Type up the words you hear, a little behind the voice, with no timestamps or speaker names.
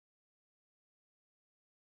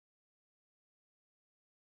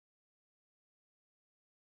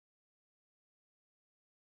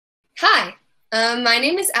Hi, my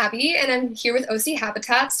name is Abby, and I'm here with OC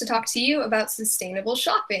Habitats to talk to you about sustainable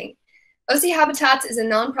shopping. OC Habitats is a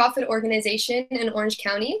nonprofit organization in Orange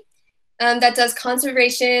County that does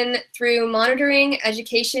conservation through monitoring,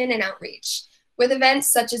 education, and outreach. With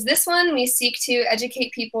events such as this one, we seek to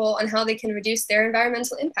educate people on how they can reduce their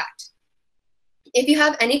environmental impact. If you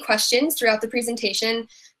have any questions throughout the presentation,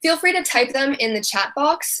 feel free to type them in the chat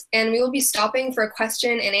box, and we will be stopping for a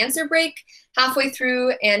question and answer break halfway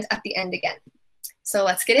through and at the end again. So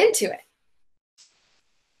let's get into it.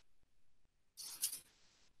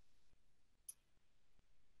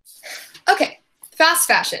 Okay, fast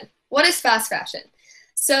fashion. What is fast fashion?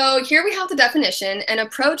 So here we have the definition: an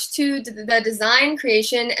approach to the design,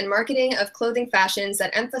 creation, and marketing of clothing fashions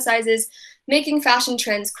that emphasizes making fashion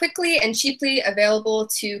trends quickly and cheaply available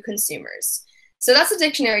to consumers. So that's a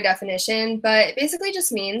dictionary definition, but it basically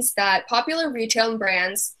just means that popular retail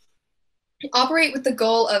brands operate with the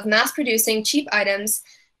goal of mass producing cheap items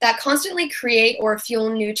that constantly create or fuel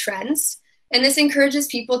new trends. And this encourages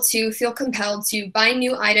people to feel compelled to buy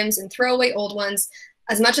new items and throw away old ones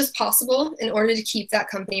as much as possible in order to keep that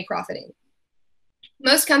company profiting.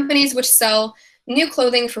 Most companies which sell new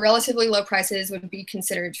clothing for relatively low prices would be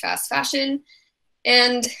considered fast fashion.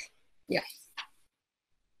 And yeah.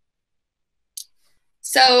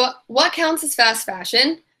 So what counts as fast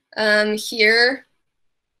fashion? Here's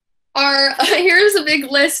a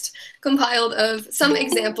big list compiled of some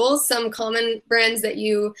examples, some common brands that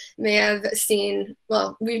you may have seen.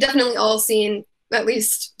 Well, we've definitely all seen at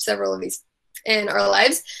least several of these in our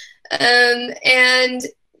lives. And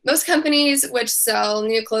most companies which sell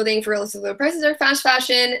new clothing for relatively low prices are fast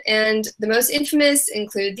fashion, and the most infamous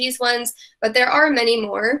include these ones, but there are many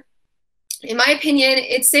more. In my opinion,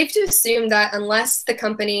 it's safe to assume that unless the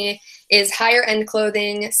company is higher end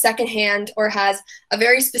clothing, secondhand, or has a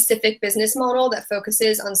very specific business model that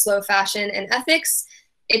focuses on slow fashion and ethics,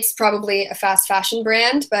 it's probably a fast fashion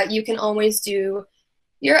brand, but you can always do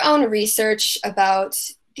your own research about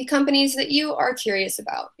the companies that you are curious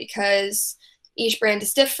about, because each brand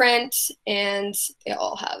is different and they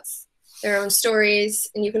all have their own stories,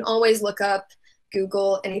 and you can always look up,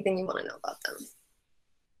 Google anything you want to know about them.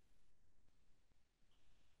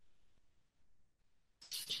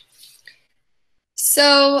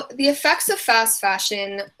 So the effects of fast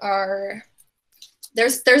fashion are,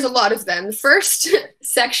 there's a lot of them. The first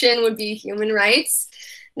section would be human rights.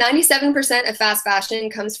 97% of fast fashion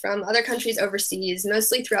comes from other countries overseas,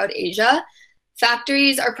 mostly throughout Asia.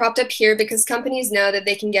 Factories are propped up here because companies know that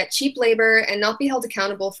they can get cheap labor and not be held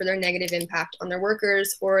accountable for their negative impact on their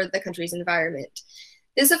workers or the country's environment.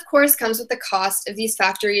 This, of course, comes with the cost of these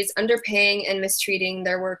factories underpaying and mistreating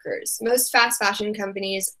their workers. Most fast fashion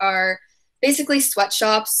companies are basically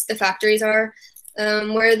sweatshops, the factories are,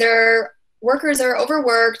 where their workers are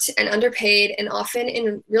overworked and underpaid and often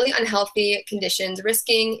in really unhealthy conditions,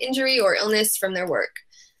 risking injury or illness from their work.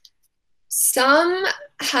 Some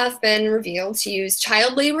have been revealed to use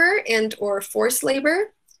child labor and or forced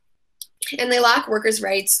labor, and they lack workers'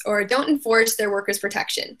 rights or don't enforce their workers'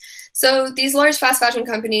 protection. So these large fast fashion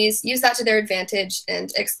companies use that to their advantage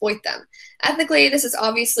and exploit them. Ethically, this is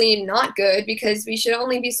obviously not good, because we should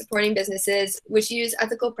only be supporting businesses which use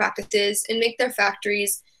ethical practices and make their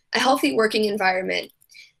factories a healthy working environment.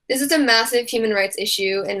 This is a massive human rights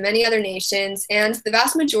issue in many other nations, and the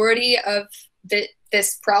vast majority of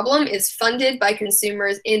this problem is funded by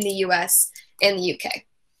consumers in the US and the UK.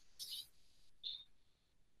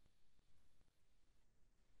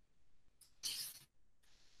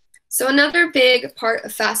 So another big part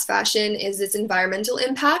of fast fashion is its environmental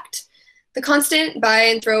impact. The constant buy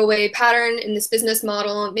and throw away pattern in this business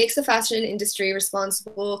model makes the fashion industry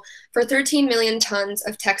responsible for 13 million tons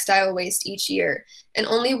of textile waste each year, and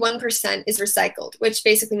only 1% is recycled, which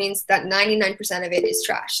basically means that 99% of it is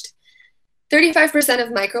trashed. 35%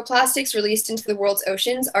 of microplastics released into the world's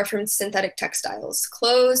oceans are from synthetic textiles.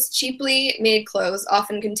 Clothes, cheaply made clothes,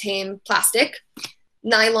 often contain plastic.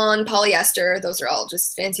 Nylon, polyester, those are all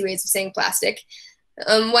just fancy ways of saying plastic.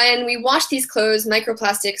 When we wash these clothes,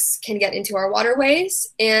 microplastics can get into our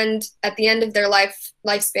waterways, and at the end of their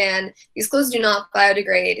lifespan, these clothes do not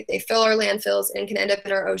biodegrade. They fill our landfills and can end up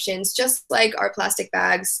in our oceans, just like our plastic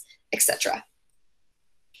bags, etc.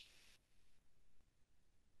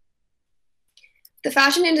 The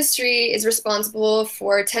fashion industry is responsible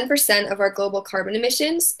for 10% of our global carbon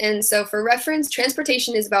emissions, and so for reference,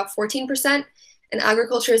 transportation is about 14%, and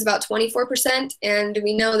agriculture is about 24%, and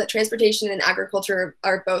we know that transportation and agriculture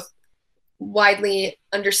are both widely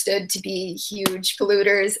understood to be huge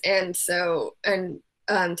polluters, and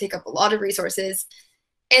take up a lot of resources.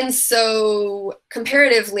 And so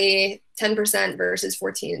comparatively, 10% versus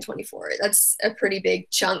 14 and 24. That's a pretty big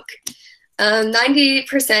chunk.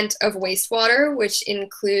 90% of wastewater, which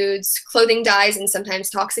includes clothing dyes and sometimes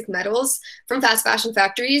toxic metals from fast fashion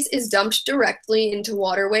factories, is dumped directly into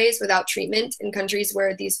waterways without treatment in countries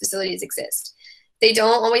where these facilities exist. They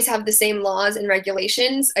don't always have the same laws and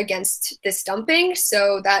regulations against this dumping,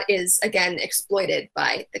 so that is, again, exploited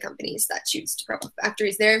by the companies that choose to prop up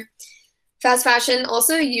factories there. Fast fashion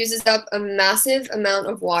also uses up a massive amount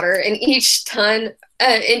of water, and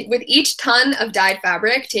with each ton of dyed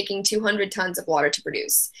fabric taking 200 tons of water to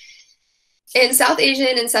produce. In South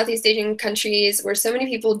Asian and Southeast Asian countries where so many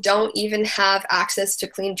people don't even have access to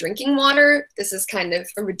clean drinking water, this is kind of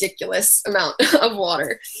a ridiculous amount of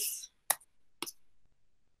water.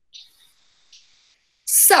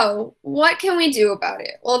 So, what can we do about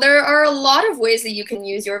it? Well, there are a lot of ways that you can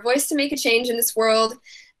use your voice to make a change in this world.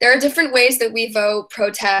 There are different ways that we vote,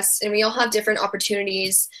 protest, and we all have different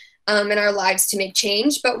opportunities in our lives to make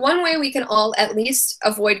change. But one way we can all at least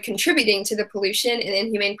avoid contributing to the pollution and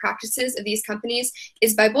inhumane practices of these companies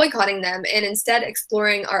is by boycotting them and instead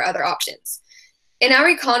exploring our other options. In our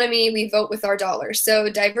economy, we vote with our dollars. So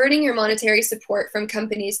diverting your monetary support from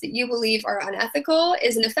companies that you believe are unethical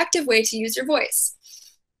is an effective way to use your voice.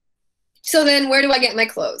 So then where do I get my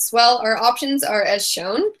clothes? Well, our options are as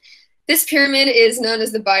shown. This pyramid is known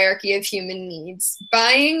as the hierarchy of human needs.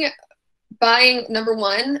 Buying number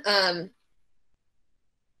one,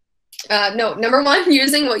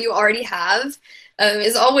 using what you already have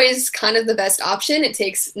is always kind of the best option. It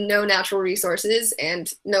takes no natural resources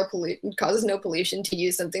and causes no pollution to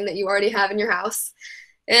use something that you already have in your house.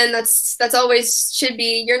 And that's always should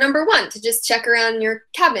be your number one, to just check around your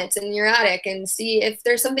cabinets and your attic and see if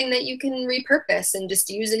there's something that you can repurpose and just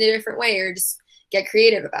use in a different way or just get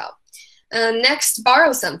creative about. Next,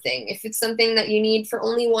 borrow something. If it's something that you need for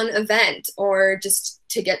only one event or just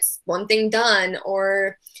to get one thing done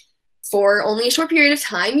or for only a short period of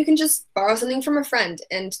time, you can just borrow something from a friend.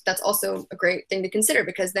 And that's also a great thing to consider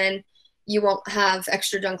because then you won't have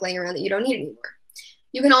extra junk laying around that you don't need anymore.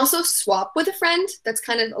 You can also swap with a friend. That's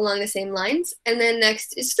kind of along the same lines. And then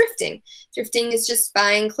next is thrifting. Thrifting is just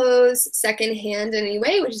buying clothes secondhand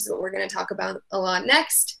anyway, which is what we're going to talk about a lot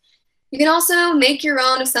next. You can also make your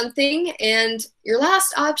own of something. And your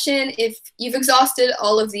last option, if you've exhausted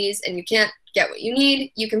all of these and you can't get what you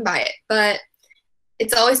need, you can buy it. But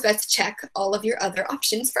it's always best to check all of your other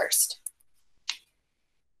options first.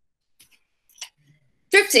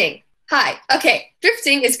 Thrifting. Hi. Okay,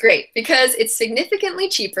 thrifting is great because it's significantly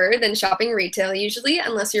cheaper than shopping retail usually,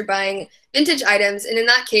 unless you're buying vintage items. And in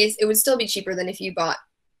that case, it would still be cheaper than if you bought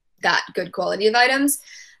that good quality of items.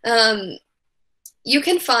 You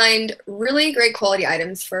can find really great quality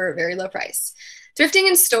items for a very low price. Thrifting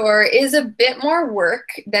in store is a bit more work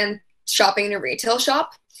than shopping in a retail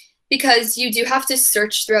shop because you do have to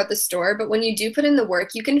search throughout the store. But when you do put in the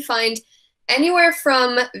work, you can find anywhere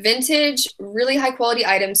from vintage, really high quality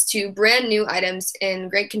items to brand new items in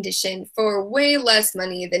great condition for way less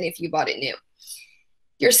money than if you bought it new.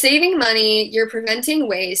 You're saving money, you're preventing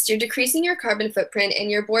waste, you're decreasing your carbon footprint,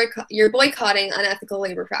 and you're boycotting unethical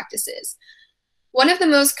labor practices. One of the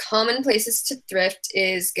most common places to thrift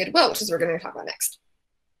is Goodwill, which is what we're going to talk about next.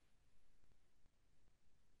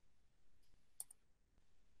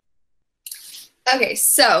 Okay,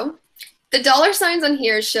 so the dollar signs on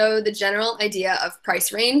here show the general idea of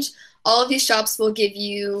price range. All of these shops will give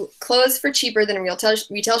you clothes for cheaper than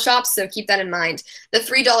retail shops, so keep that in mind. The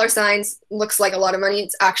 $3 signs looks like a lot of money.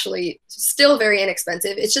 It's actually still very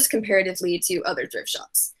inexpensive. It's just comparatively to other thrift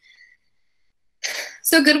shops.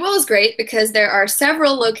 So Goodwill is great because there are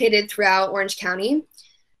several located throughout Orange County.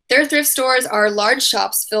 Their thrift stores are large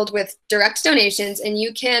shops filled with direct donations, and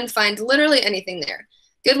you can find literally anything there.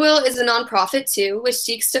 Goodwill is a nonprofit too, which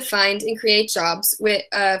seeks to find and create jobs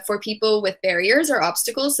for people with barriers or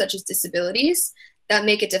obstacles such as disabilities that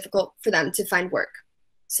make it difficult for them to find work.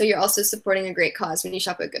 So you're also supporting a great cause when you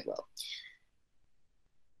shop at Goodwill.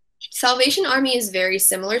 Salvation Army is very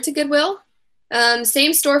similar to Goodwill.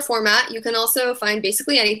 Same store format. You can also find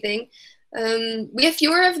basically anything. We have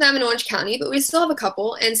fewer of them in Orange County, but we still have a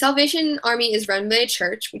couple. And Salvation Army is run by a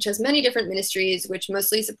church, which has many different ministries, which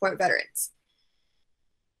mostly support veterans.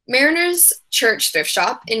 Mariner's Church Thrift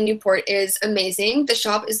Shop in Newport is amazing. The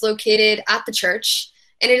shop is located at the church,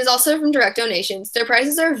 and it is also from direct donations. Their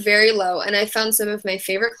prices are very low, and I found some of my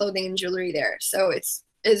favorite clothing and jewelry there, so it's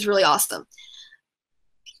really awesome.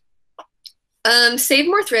 Save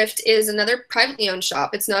More Thrift is another privately owned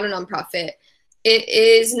shop. It's not a nonprofit. It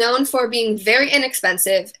is known for being very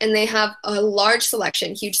inexpensive, and they have a large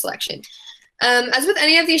selection, huge selection. As with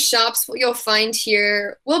any of these shops, what you'll find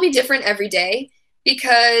here will be different every day.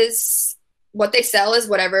 because what they sell is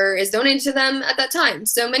whatever is donated to them at that time.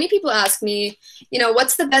 So many people ask me,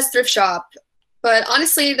 what's the best thrift shop? But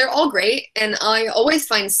honestly, they're all great, and I always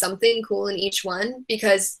find something cool in each one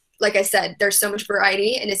because, like I said, there's so much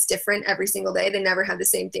variety and it's different every single day. They never have the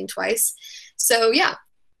same thing twice. So yeah.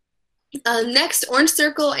 Next, Orange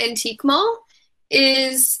Circle Antique Mall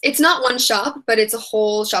it's not one shop, but it's a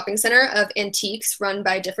whole shopping center of antiques run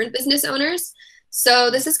by different business owners.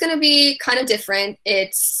 So this is going to be kind of different.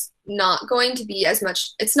 It's not going to be as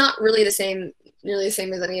much, it's not really nearly the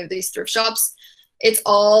same as any of these thrift shops. It's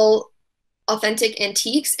all authentic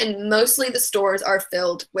antiques, and mostly the stores are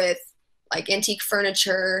filled with like antique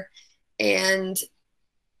furniture and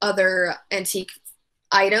other antique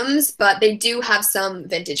items, but they do have some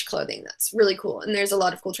vintage clothing that's really cool, and there's a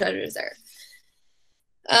lot of cool treasures there.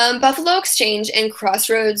 Buffalo Exchange and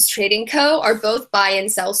Crossroads Trading Co. are both buy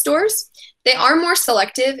and sell stores. They are more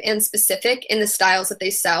selective and specific in the styles that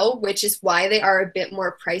they sell, which is why they are a bit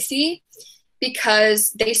more pricey,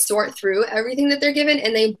 because they sort through everything that they're given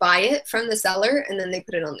and they buy it from the seller and then they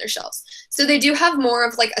put it on their shelves. So they do have more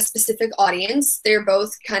of like a specific audience. They're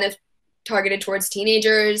both kind of targeted towards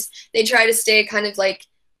teenagers. They try to stay kind of like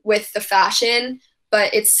with the fashion,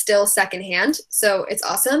 but it's still secondhand. So it's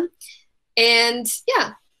awesome. And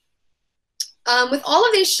yeah, with all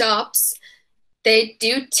of these shops, they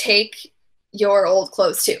do take your old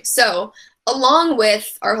clothes too. So along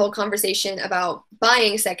with our whole conversation about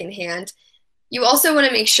buying secondhand, you also want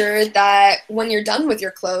to make sure that when you're done with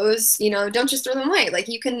your clothes, don't just throw them away. Like,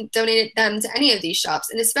 you can donate them to any of these shops.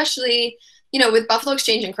 And especially, with Buffalo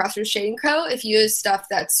Exchange and Crossroads Trading Co., if you use stuff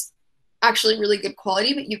that's actually really good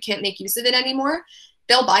quality, but you can't make use of it anymore,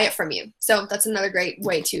 they'll buy it from you. So that's another great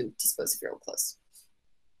way to dispose of your old clothes.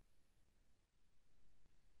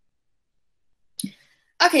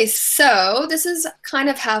 Okay, so this is kind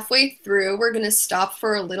of halfway through. We're going to stop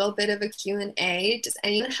for a little bit of a Q&A. Does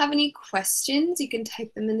anyone have any questions? You can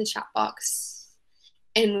type them in the chat box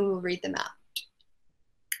and we will read them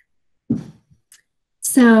out.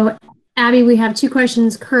 So, Abby, we have 2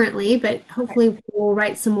 questions currently, but hopefully we'll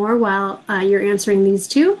write some more while you're answering these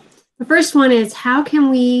 2. The first one is, how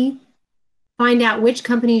can we find out which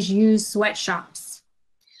companies use sweatshops?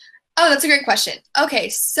 Oh, that's a great question. Okay,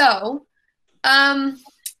 so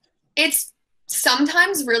it's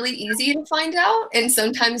sometimes really easy to find out, and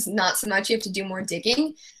sometimes not so much. You have to do more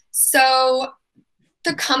digging. So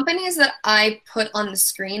the companies that I put on the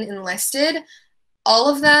screen and listed, all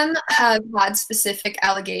of them have had specific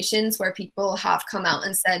allegations where people have come out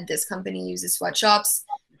and said this company uses sweatshops.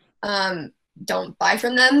 Don't buy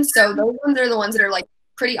from them. So those ones are the ones that are like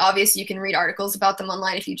pretty obvious. You can read articles about them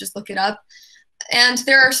online if you just look it up. And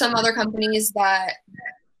there are some other companies that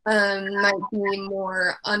might be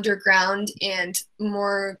more underground and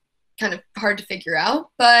more kind of hard to figure out.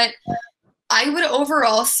 But I would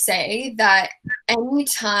overall say that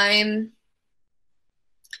anytime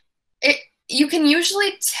you can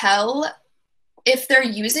usually tell if they're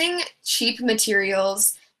using cheap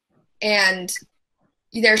materials and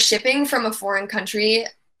they're shipping from a foreign country,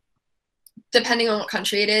 depending on what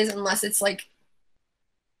country it is, unless it's like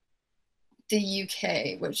the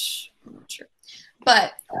UK, which I'm not sure.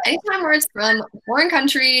 But anytime where it's from a foreign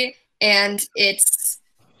country and it's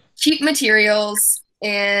cheap materials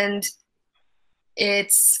and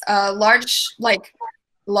it's a large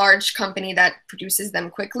company that produces them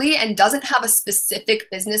quickly and doesn't have a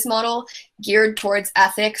specific business model geared towards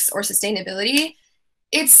ethics or sustainability,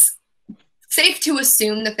 it's safe to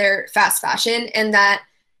assume that they're fast fashion, and that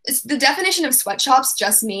the definition of sweatshops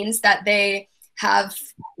just means that they have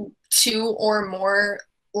 2 or more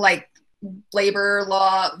like labor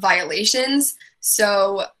law violations.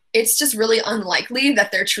 So it's just really unlikely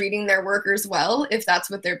that they're treating their workers well if that's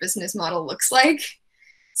what their business model looks like.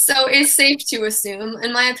 So it's safe to assume,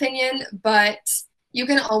 in my opinion, but you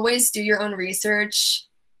can always do your own research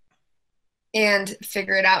and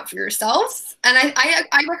figure it out for yourself. And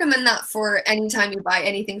I recommend that for anytime you buy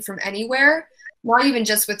anything from anywhere, not even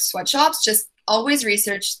just with sweatshops. Just always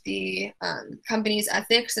research the company's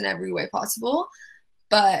ethics in every way possible.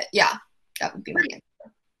 But yeah, that would be my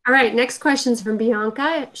answer. All right, next question is from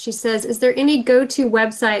Bianca. She says, is there any go-to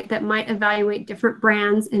website that might evaluate different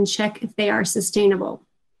brands and check if they are sustainable?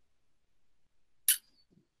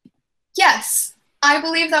 Yes, I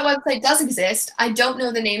believe that website does exist. I don't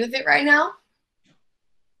know the name of it right now,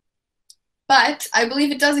 but I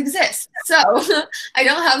believe it does exist. So I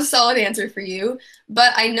don't have a solid answer for you,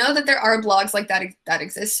 but I know that there are blogs like that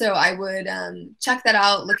exist. So I would check that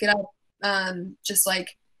out, look it up, just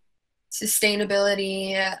like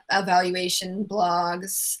sustainability evaluation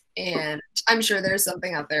blogs, and I'm sure there's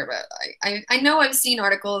something out there, but I know I've seen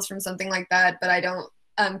articles from something like that, but I don't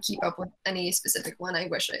keep up with any specific one. I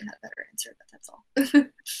wish I had a better answer, but that's all.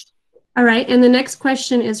 All right, and the next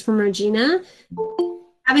question is from Regina.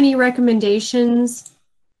 Have any recommendations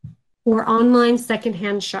for online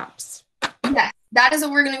secondhand shops? Yes, that is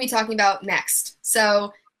what we're going to be talking about next.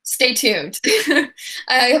 So stay tuned.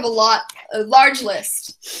 I have a large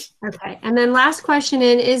list. Okay, and then last question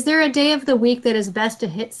is there a day of the week that is best to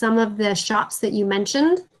hit some of the shops that you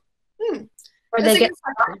mentioned? Or they get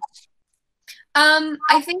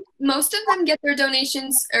I think most of them get their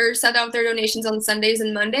donations or send out their donations on Sundays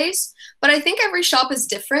and Mondays, but I think every shop is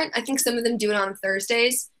different. I think some of them do it on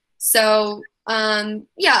Thursdays. So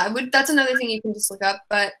yeah, that's another thing you can just look up.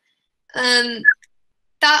 But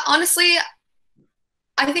that honestly,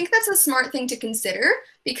 I think that's a smart thing to consider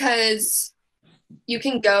because you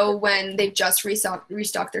can go when they've just restocked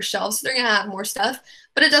their shelves, so they're gonna have more stuff.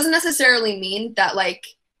 But it doesn't necessarily mean that like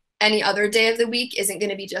any other day of the week isn't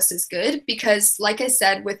going to be just as good because, like I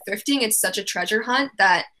said, with thrifting, it's such a treasure hunt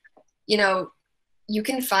that, you know, you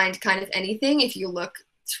can find kind of anything if you look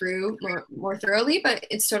through more thoroughly, but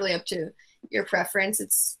it's totally up to your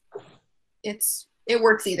preference. It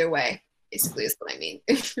works either way, basically, is what I mean.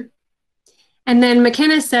 And then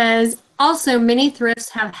McKenna says, also many thrifts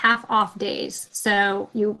have half off days.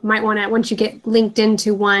 So you might want to, once you get linked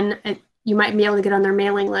into one, you might be able to get on their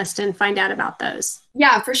mailing list and find out about those.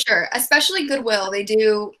 Yeah, for sure. Especially Goodwill. They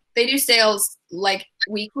do sales like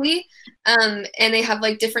weekly. And they have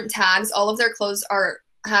like different tags. All of their clothes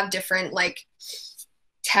have different like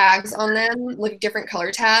tags on them, like different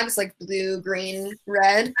color tags, like blue, green,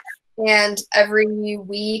 red. And every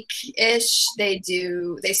week-ish they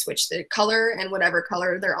switch the color, and whatever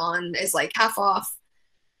color they're on is like half off.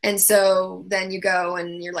 And so then you go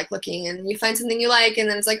and you're like looking and you find something you like, and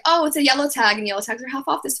then it's like, oh, it's a yellow tag, and yellow tags are half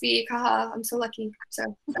off this week. Haha, I'm so lucky.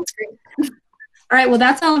 So that's great. All right, well,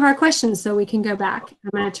 that's all of our questions, so we can go back. I'm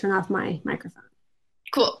going to turn off my microphone.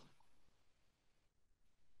 Cool.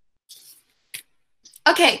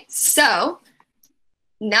 Okay, so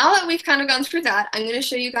now that we've kind of gone through that, I'm going to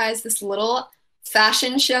show you guys this little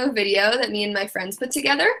fashion show video that me and my friends put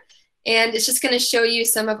together. And it's just going to show you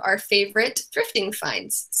some of our favorite thrifting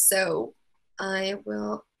finds. So I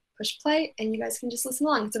will push play and you guys can just listen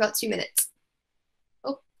along. It's about 2 minutes.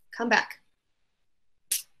 Oh, come back.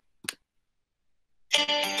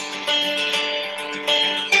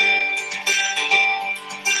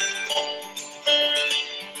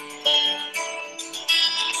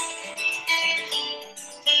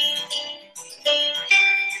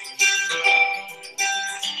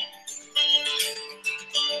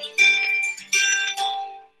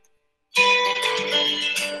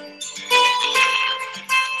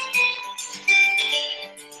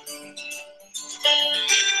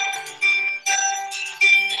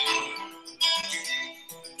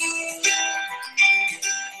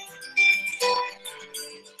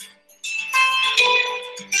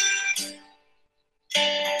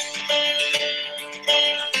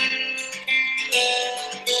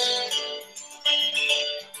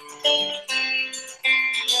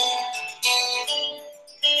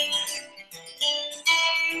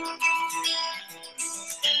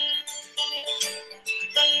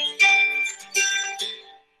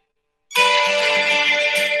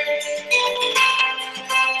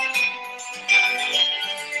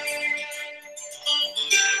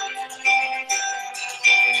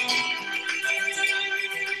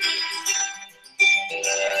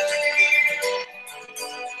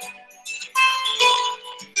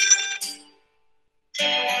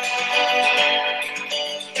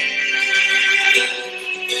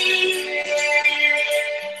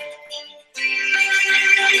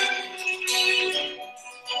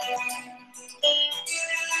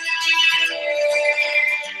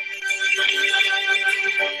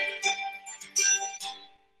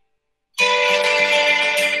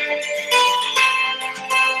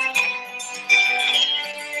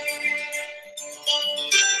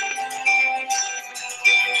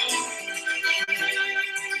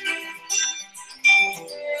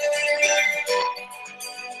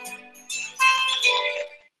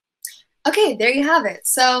 Okay, there you have it.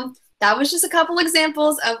 So that was just a couple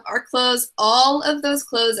examples of our clothes. All of those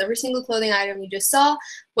clothes, every single clothing item you just saw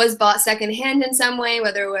was bought secondhand in some way,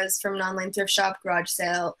 whether it was from an online thrift shop, garage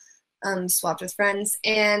sale, swapped with friends.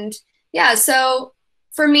 And yeah, so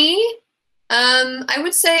for me, I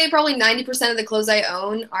would say probably 90% of the clothes I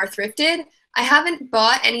own are thrifted. I haven't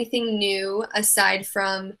bought anything new aside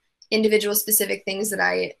from individual specific things that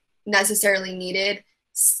I necessarily needed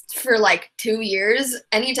for like 2 years.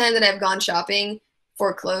 Anytime that I've gone shopping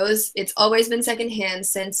for clothes, it's always been secondhand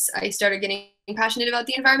since I started getting passionate about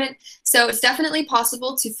the environment. So it's definitely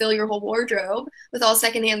possible to fill your whole wardrobe with all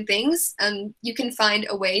secondhand things. You can find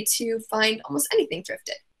a way to find almost anything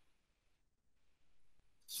thrifted.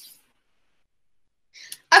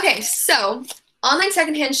 Okay, so online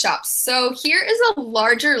secondhand shops. So here is a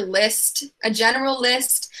larger list, a general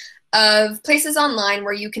list of places online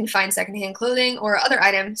where you can find secondhand clothing or other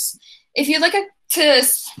items. If you'd like to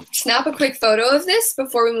snap a quick photo of this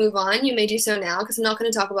before we move on, you may do so now because I'm not going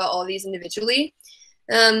to talk about all of these individually.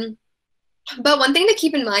 But one thing to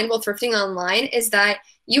keep in mind while thrifting online is that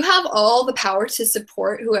you have all the power to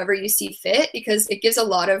support whoever you see fit because it gives a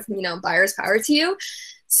lot of, buyer's power to you.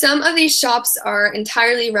 Some of these shops are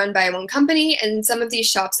entirely run by one company, and some of these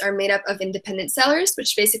shops are made up of independent sellers,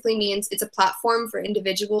 which basically means it's a platform for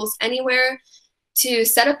individuals anywhere to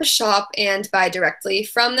set up a shop and buy directly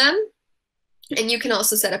from them. And you can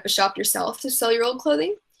also set up a shop yourself to sell your old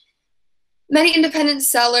clothing. Many independent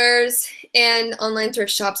sellers and online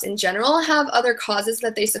thrift shops in general have other causes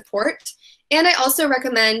that they support. And I also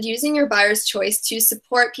recommend using your buyer's choice to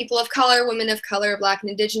support people of color, women of color, Black and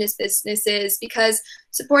Indigenous businesses, because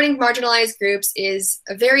supporting marginalized groups is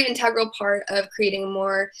a very integral part of creating a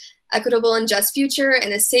more equitable and just future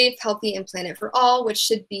and a safe, healthy, and planet for all, which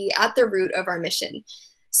should be at the root of our mission.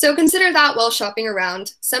 So consider that while shopping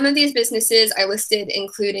around. Some of these businesses I listed,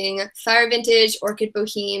 including Fire Vintage, Orchid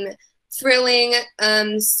Boheme, Thrilling,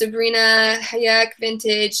 Sabrina Hayek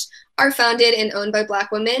Vintage, are founded and owned by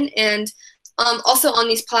Black women. And also on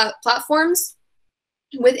these platforms,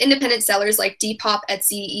 with independent sellers like Depop,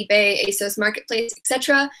 Etsy, eBay, ASOS Marketplace,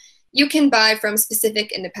 etc., you can buy from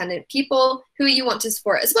specific independent people who you want to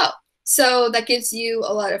support as well. So that gives you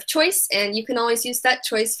a lot of choice, and you can always use that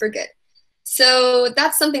choice for good. So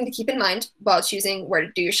that's something to keep in mind while choosing where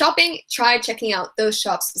to do your shopping. Try checking out those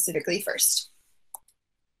shops specifically first.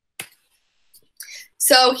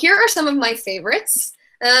 So here are some of my favorites.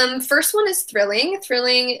 First one is Thrilling.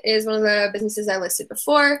 Thrilling is one of the businesses I listed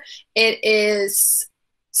before. It is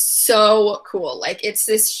so cool. Like it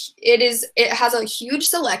has a huge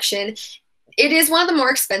selection. It is one of the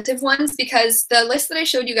more expensive ones because the list that I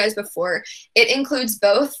showed you guys before, it includes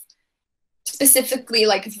both specifically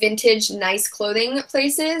like vintage nice clothing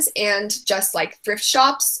places and just like thrift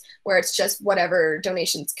shops where it's just whatever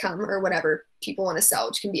donations come or whatever people want to sell,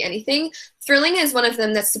 which can be anything. Thrilling is one of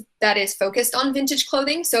them that is focused on vintage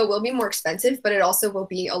clothing, so it will be more expensive, but it also will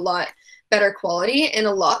be a lot better quality and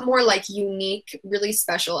a lot more like unique, really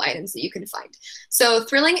special items that you can find. So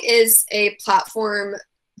Thrilling is a platform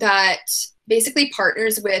that basically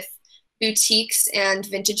partners with boutiques and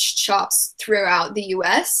vintage shops throughout the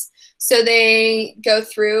US. So they go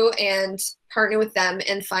through and partner with them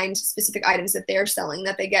and find specific items that they're selling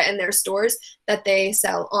that they get in their stores that they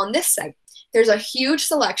sell on this site. There's a huge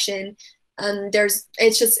selection.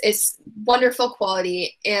 It's wonderful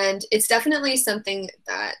quality, and it's definitely something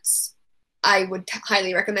that I would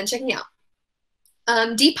highly recommend checking out.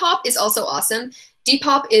 Depop is also awesome.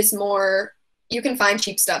 Depop is more, you can find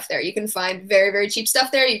cheap stuff there. You can find very, very cheap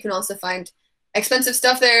stuff there. You can also find expensive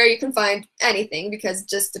stuff there. You can find anything because it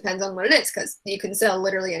just depends on what it is, because you can sell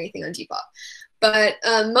literally anything on Depop. But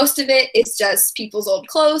most of it is just people's old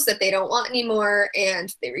clothes that they don't want anymore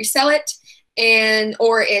and they resell it.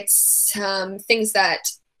 Or it's things that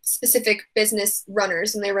specific business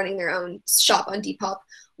runners, when they're running their own shop on Depop,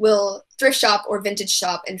 will thrift shop or vintage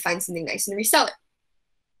shop and find something nice and resell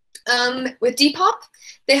it. With Depop,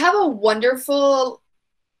 they have a wonderful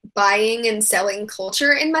buying and selling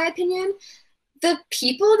culture, in my opinion. The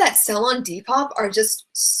people that sell on Depop are just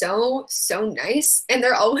so nice, and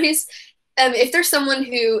they're always, if there's someone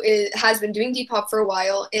who has been doing Depop for a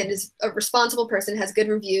while and is a responsible person, has good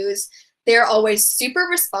reviews, they're always super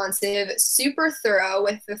responsive, super thorough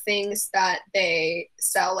with the things that they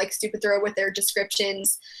sell, like super thorough with their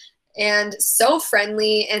descriptions, and so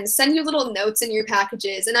friendly, and send you little notes in your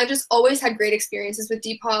packages. And I've just always had great experiences with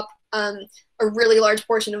Depop. A really large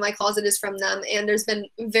portion of my closet is from them, and there's been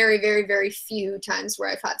very, very, very few times where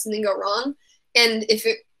I've had something go wrong. And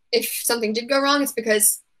if something did go wrong, it's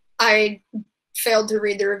because I failed to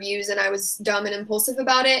read the reviews and I was dumb and impulsive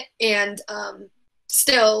about it. And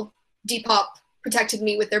still, Depop protected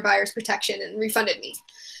me with their buyer's protection and refunded me.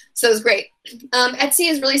 So it was great. Etsy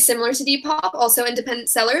is really similar to Depop, also independent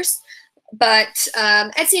sellers, but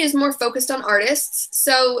Etsy is more focused on artists.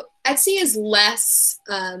 So Etsy is less,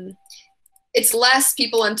 it's less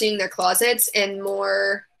people emptying their closets and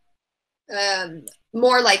more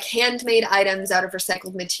like handmade items out of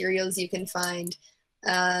recycled materials you can find.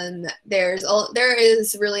 There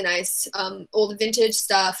is really nice old vintage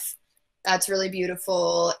stuff that's really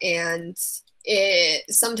beautiful, and it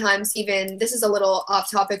sometimes even, this is a little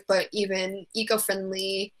off topic, but even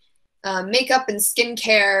eco-friendly makeup and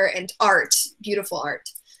skincare and art, beautiful art.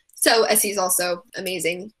 So Essie is also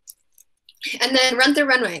amazing. And then Rent the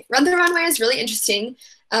Runway. Rent the Runway is really interesting.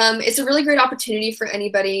 It's a really great opportunity for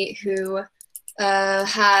anybody who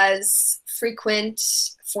has frequent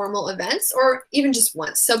formal events, or even just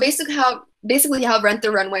once. So basically how Rent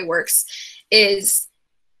the Runway works is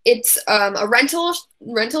it's a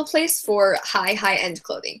rental place for high-end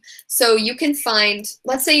clothing. So you can find,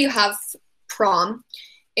 let's say you have prom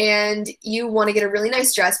and you want to get a really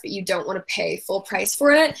nice dress, but you don't want to pay full price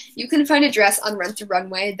for it. You can find a dress on Rent the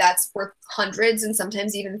Runway that's worth hundreds and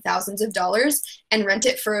sometimes even thousands of dollars and rent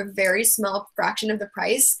it for a very small fraction of the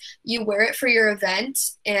price. You wear it for your event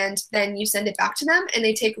and then you send it back to them, and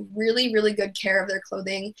they take really, really good care of their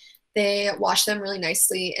clothing. They wash them really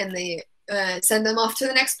nicely, and they send them off to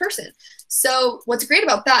the next person. So what's great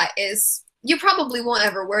about that is you probably won't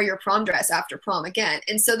ever wear your prom dress after prom again.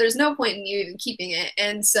 And so there's no point in you even keeping it.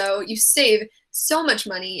 And so you save so much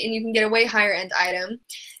money, and you can get a way higher end item.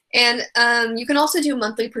 And you can also do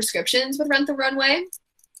monthly prescriptions with Rent the Runway.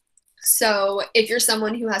 So if you're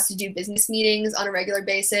someone who has to do business meetings on a regular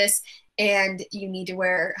basis and you need to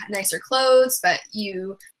wear nicer clothes, but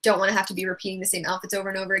you don't want to have to be repeating the same outfits over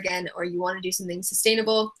and over again, or you want to do something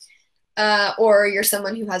sustainable, or you're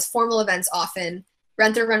someone who has formal events often,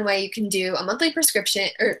 Rent the Runway, you can do a monthly prescription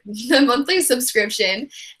or a monthly subscription,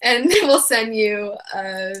 and we'll send you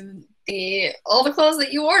all the clothes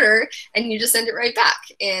that you order, and you just send it right back,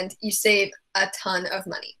 and you save a ton of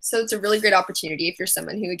money. So it's a really great opportunity if you're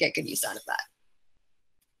someone who would get good use out of that.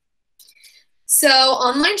 So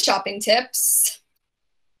online shopping tips: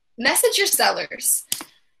 message your sellers,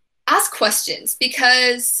 ask questions,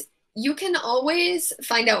 because you can always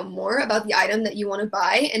find out more about the item that you want to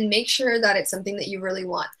buy and make sure that it's something that you really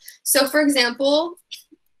want. So for example,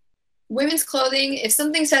 women's clothing, if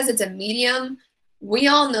something says it's a medium, we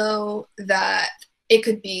all know that it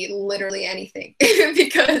could be literally anything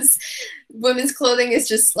because women's clothing is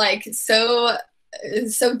just like so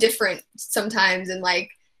different sometimes, and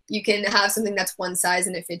like you can have something that's one size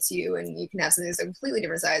and it fits you, and you can have something that's a completely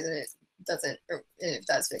different size and it doesn't, or it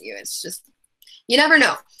does fit you. It's just, you never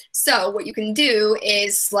know. So what you can do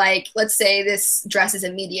is, like, let's say this dress is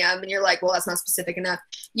a medium and you're like, well, that's not specific enough.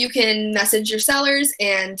 You can message your sellers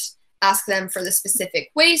and ask them for the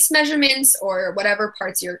specific waist measurements or whatever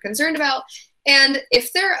parts you're concerned about. And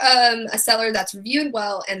if they're a seller that's reviewed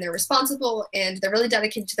well and they're responsible and they're really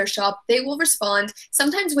dedicated to their shop, they will respond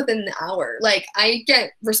sometimes within an hour. Like, I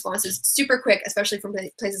get responses super quick, especially from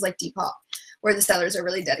places like Depop, where the sellers are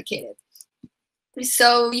really dedicated.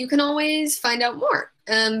 So you can always find out more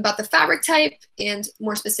about the fabric type and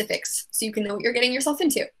more specifics, so you can know what you're getting yourself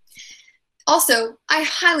into. Also, I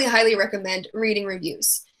highly, highly recommend reading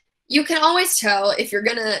reviews. You can always tell if you're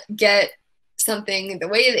gonna get something the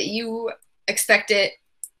way that you expect it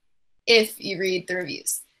if you read the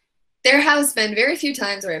reviews. There has been very few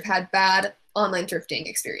times where I've had bad online thrifting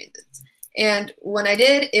experiences. And when I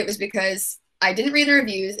did, it was because I didn't read the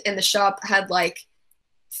reviews, and the shop had like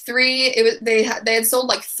they had sold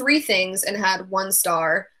like 3 things and had 1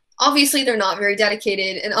 star. Obviously they're not very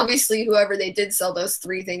dedicated, and obviously whoever they did sell those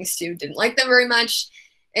 3 things to didn't like them very much,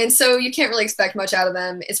 and so you can't really expect much out of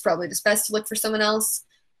them. It's probably just best to look for someone else.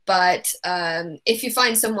 But if you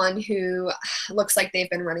find someone who looks like they've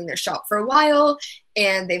been running their shop for a while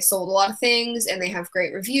and they've sold a lot of things and they have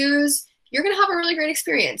great reviews, you're going to have a really great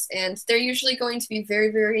experience, and they're usually going to be very,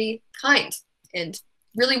 very kind and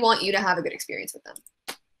really want you to have a good experience with them.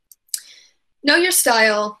 Know your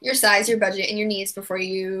style, your size, your budget, and your needs before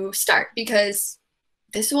you start, because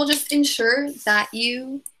this will just ensure that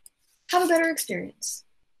you have a better experience.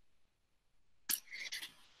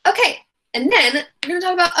 Okay, and then we're going to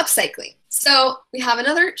talk about upcycling. So we have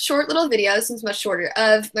another short little video, this one's much shorter,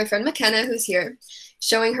 of my friend McKenna, who's here,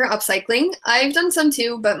 showing her upcycling. I've done some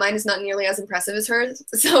too, but mine is not nearly as impressive as hers,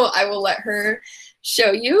 so I will let her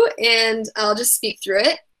show you, and I'll just speak through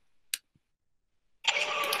it.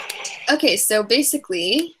 Okay, so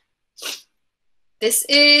basically, this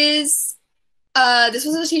was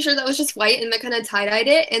a t-shirt that was just white, and McKenna tie-dyed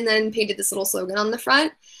it and then painted this little slogan on the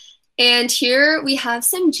front. And here we have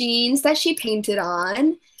some jeans that she painted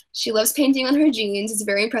on. She loves painting on her jeans. It's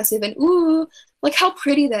very impressive. And ooh, look how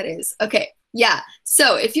pretty that is. Okay, yeah.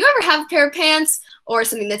 So if you ever have a pair of pants or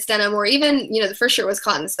something that's denim, or even, you know, the first shirt was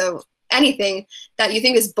cotton, so anything that you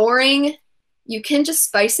think is boring, you can just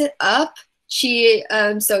spice it up. She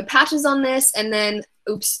sewed patches on this, and then,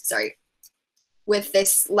 oops, sorry. with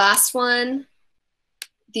this last one,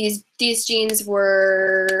 these jeans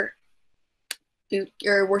were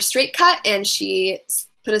straight cut, and she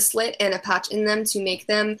put a slit and a patch in them to make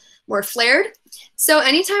them more flared. So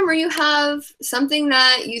anytime where you have something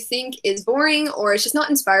that you think is boring or it's just not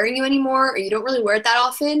inspiring you anymore, or you don't really wear it that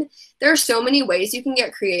often, there are so many ways you can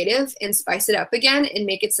get creative and spice it up again and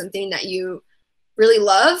make it something that you really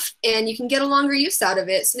love, and you can get a longer use out of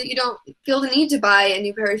it so that you don't feel the need to buy a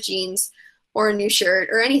new pair of jeans or a new shirt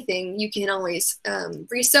or anything. You can always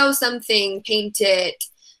resew something, paint it,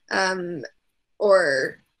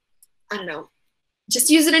 or I don't know, just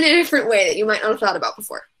use it in a different way that you might not have thought about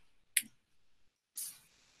before.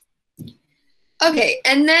 Okay,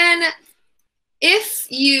 and then if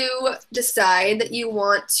you decide that you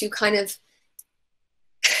want to kind of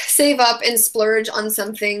save up and splurge on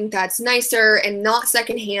something that's nicer and not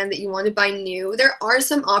secondhand that you want to buy new, there are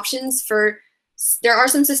some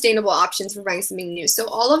sustainable options for buying something new. So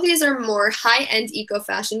all of these are more high-end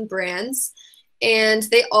eco-fashion brands, and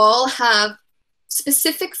they all have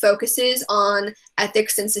specific focuses on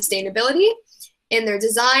ethics and sustainability in their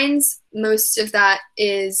designs. Most of that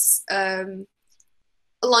is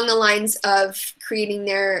along the lines of creating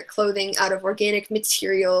their clothing out of organic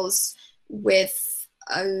materials with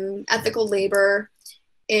ethical labor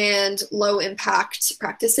and low impact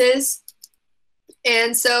practices.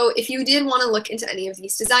 And so if you did want to look into any of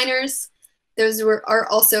these designers, those are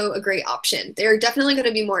also a great option. They're definitely going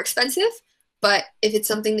to be more expensive, but if it's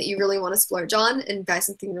something that you really want to splurge on and buy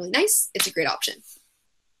something really nice, it's a great option.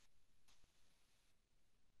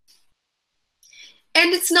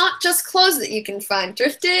 And it's not just clothes that you can find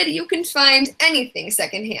thrifted, you can find anything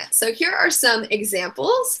secondhand. So here are some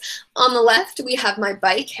examples. On the left, we have my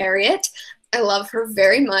bike, Harriet. I love her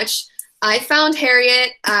very much. I found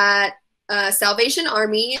Harriet at Salvation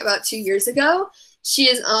Army about 2 years ago. She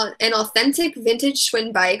is on an authentic vintage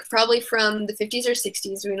Schwinn bike, probably from the 50s or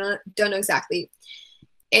 60s, we don't know exactly.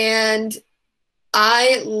 And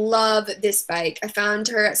I love this bike. I found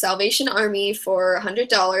her at Salvation Army for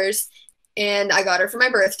 $100, and I got her for my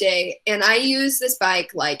birthday, and I use this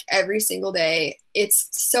bike like every single day. It's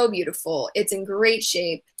so beautiful. It's in great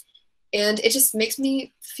shape, and it just makes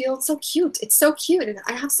me feel so cute. It's so cute, and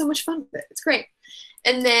I have so much fun with it. It's great.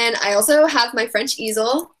 And then I also have my French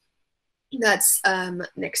easel that's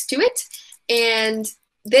next to it, and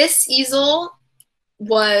this easel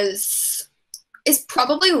is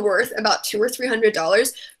probably worth about $200 or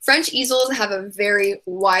 $300. French easels have a very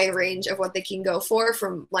wide range of what they can go for,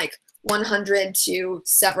 from like $100 to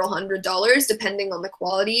several $100s, depending on the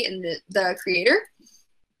quality and the creator.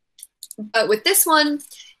 But with this one,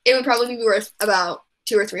 it would probably be worth about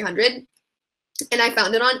 $200 or $300. And I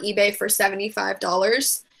found it on eBay for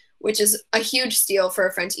 $75, which is a huge steal for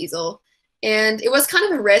a French easel. And it was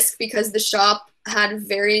kind of a risk because the shop had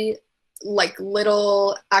very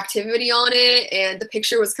little activity on it, and the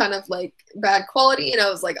picture was kind of like bad quality, and I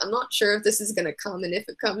was like, I'm not sure if this is gonna come, and if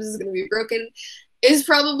it comes, it's gonna be broken. It's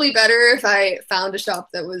probably better if I found a shop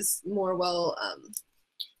that was more well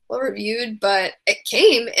reviewed, but it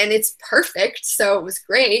came and it's perfect, so it was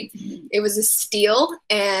great. It was a steal,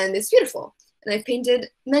 and it's beautiful, and I painted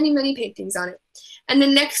many paintings on it. And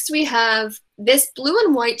then next we have this blue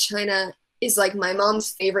and white china. Is like my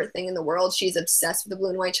mom's favorite thing in the world. She's obsessed with the blue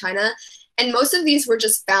and white china. And most of these were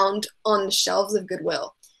just found on the shelves of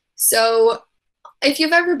Goodwill. So if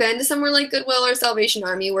you've ever been to somewhere like Goodwill or Salvation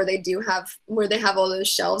Army where they have all those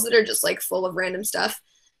shelves that are just like full of random stuff,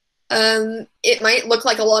 it might look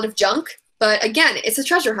like a lot of junk, but again, it's a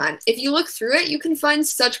treasure hunt. If you look through it, you can find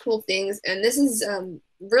such cool things. And this is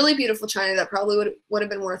really beautiful china that probably would have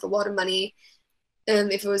been worth a lot of money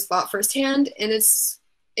if it was bought firsthand. And it's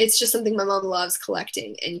just something my mom loves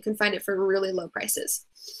collecting, and you can find it for really low prices.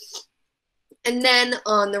 And then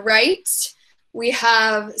on the right, we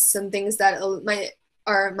have some things that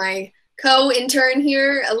my co-intern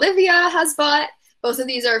here, Olivia, has bought. Both of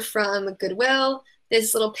these are from Goodwill.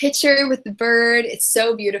 This little picture with the bird, it's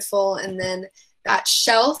so beautiful. And then that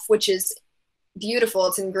shelf, which is beautiful.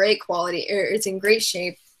 It's in great quality, it's in great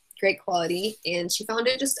shape, great quality. And she found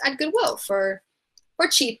it just at Goodwill for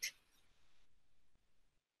cheap.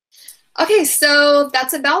 Okay, so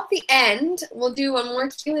that's about the end. We'll do one more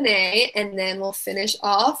Q&A, and then we'll finish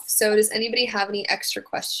off. So does anybody have any extra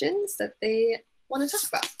questions that they want to talk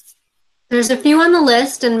about? There's a few on the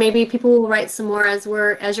list, and maybe people will write some more as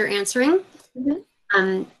you're answering.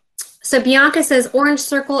 Mm-hmm. So Bianca says Orange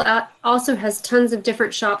Circle also has tons of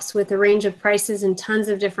different shops with a range of prices and tons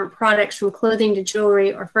of different products, from clothing to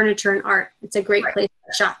jewelry or furniture and art. It's a great place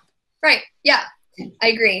to shop. Right. Yeah, I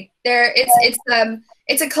agree.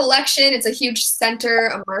 It's a collection. It's a huge center,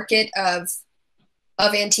 a market of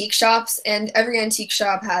of antique shops, and every antique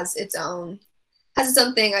shop has its own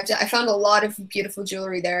thing. I found a lot of beautiful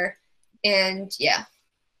jewelry there, and yeah.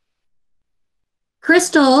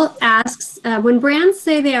 Crystal asks, when brands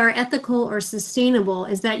say they are ethical or sustainable,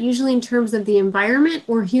 is that usually in terms of the environment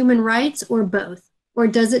or human rights or both? Or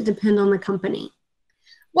does it depend on the company?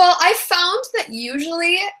 Well, I found that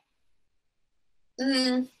usually,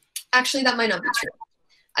 actually, that might not be true.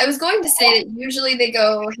 I was going to say that usually they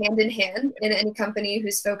go hand in hand, and any company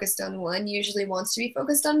who's focused on one usually wants to be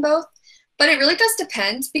focused on both. But it really does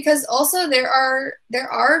depend, because also there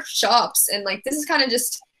are shops, and like this is kind of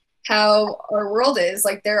just how our world is.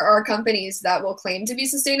 Like there are companies that will claim to be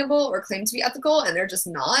sustainable or claim to be ethical, and they're just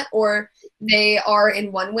not, or they are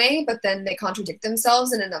in one way but then they contradict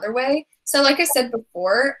themselves in another way. So like I said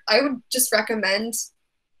before, I would just recommend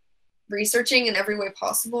researching in every way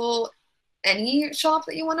possible any shop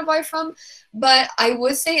that you want to buy from. But I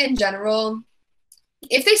would say in general,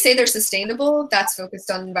 if they say they're sustainable, that's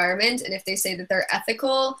focused on environment, and if they say that they're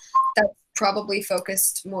ethical, that's probably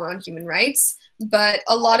focused more on human rights. But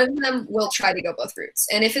a lot of them will try to go both routes.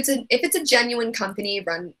 And if it's a genuine company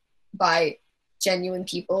run by genuine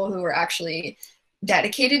people who are actually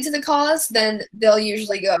dedicated to the cause, then they'll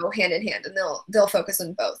usually go hand in hand, and they'll focus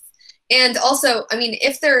on both. And also, I mean,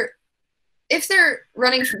 if they're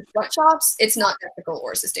running from sweatshops, it's not ethical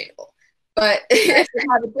or sustainable. But if they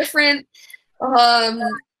have a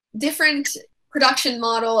different production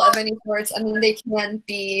model of any sorts, I mean, they can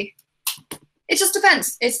be. It just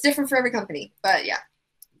depends. It's different for every company, but yeah.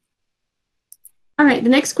 All right, the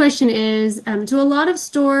next question is, do a lot of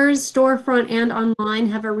stores, storefront and online,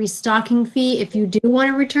 have a restocking fee if you do want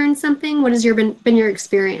to return something? What has been your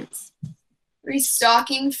experience?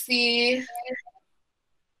 Restocking fee?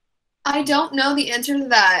 I don't know the answer to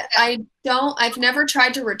that. I've never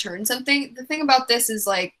tried to return something. The thing about this is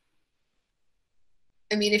like,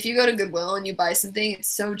 I mean, if you go to Goodwill and you buy something, it's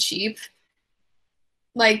so cheap.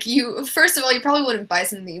 Like first of all, you probably wouldn't buy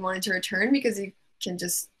something that you wanted to return because you can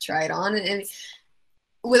just try it on. And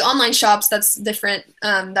with online shops, that's different.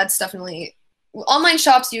 That's definitely, online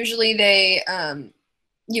shops usually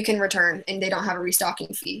you can return and they don't have a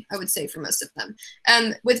restocking fee, I would say, for most of them.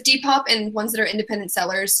 With Depop and ones that are independent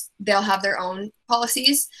sellers, they'll have their own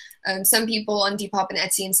policies. Some people on Depop and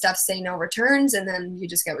Etsy and stuff say no returns, and then you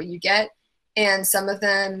just get what you get. And some of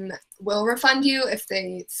them will refund you if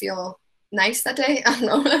they feel nice that day. I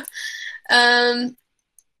don't know.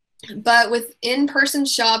 But with in-person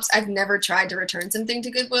shops, I've never tried to return something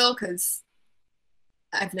to Goodwill because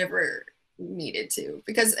I've never needed to.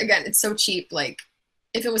 Because again, it's so cheap. Like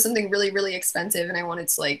if it was something really, really expensive and I wanted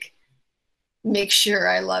to like make sure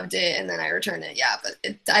I loved it and then I return it, yeah.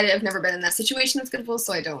 But I've never been in that situation with Goodwill,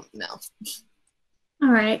 so I don't know.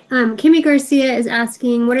 All right. Kimmy Garcia is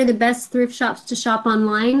asking, what are the best thrift shops to shop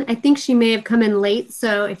online? I think she may have come in late,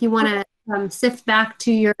 so if you want to sift back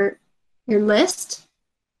to your list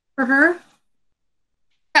for her.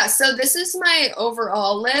 Yeah, so this is my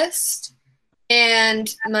overall list,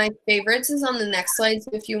 and my favorites is on the next slide.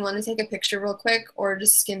 So if you want to take a picture real quick or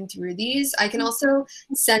just skim through these, I can also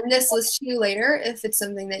send this list to you later if it's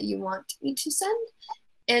something that you want me to send.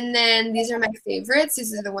 And then these are my favorites.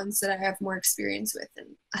 These are the ones that I have more experience with,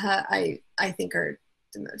 and I think are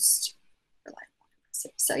the most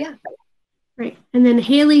reliable. So yeah. Great. And then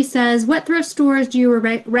Haley says, what thrift stores do you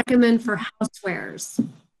recommend for housewares?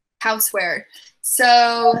 Houseware.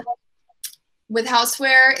 So with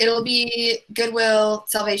houseware, it'll be Goodwill,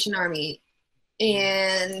 Salvation Army,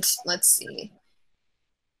 and let's see.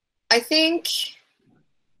 I think,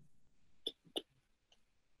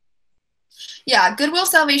 yeah, Goodwill,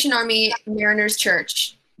 Salvation Army, Mariners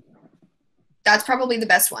Church. That's probably the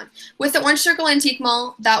best one. With the Orange Circle Antique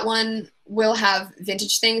Mall, that one will have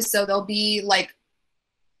vintage things, so they'll be like,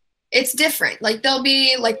 it's different. Like they'll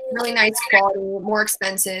be like really nice quality, more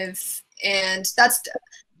expensive, and that's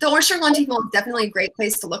the Orange Circle Antique Mall is definitely a great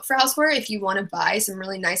place to look for houseware if you want to buy some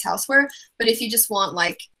really nice houseware. But if you just want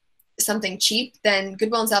like something cheap, then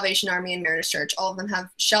Goodwill and Salvation Army and Mariners Church, all of them have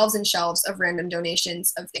shelves and shelves of random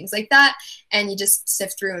donations of things like that, and you just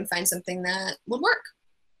sift through and find something that would work.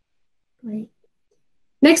 Great.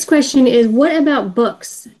 Next question is, what about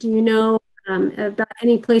books? Do you know about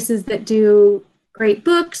any places that do great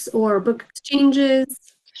books or book exchanges?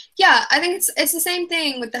 Yeah, I think it's the same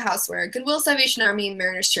thing with the houseware. Goodwill, Salvation Army, and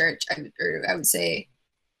Mariners Church, I would say,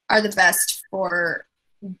 are the best for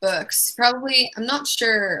books. Probably, I'm not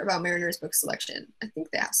sure about Mariners book selection. I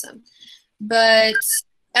think they have some. But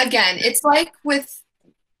again, it's like with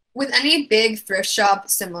any big thrift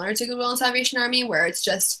shop similar to Goodwill and Salvation Army, where it's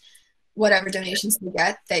just whatever donations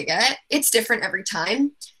they get, it's different every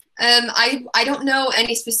time. I don't know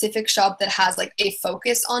any specific shop that has like a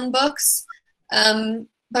focus on books,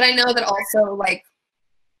 but I know that also like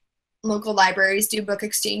local libraries do book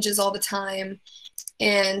exchanges all the time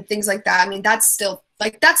and things like that. I mean, that's still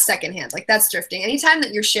like that's secondhand, like that's thrifting. Anytime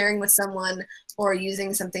that you're sharing with someone or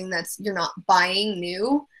using something that's you're not buying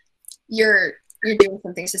new, you're doing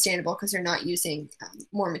something sustainable because you're not using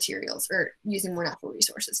more materials or using more natural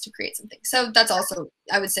resources to create something. So that's also,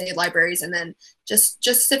 I would say, libraries, and then just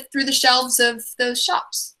sift through the shelves of those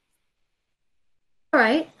shops. All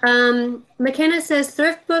right. McKenna says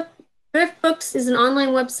Thrift Books is an online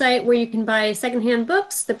website where you can buy secondhand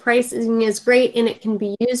books. The pricing is great and it can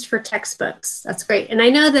be used for textbooks. That's great. And I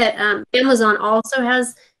know that Amazon also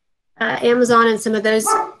has Amazon and some of those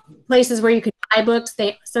places where you can buy books.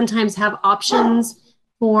 They sometimes have options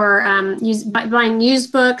for buying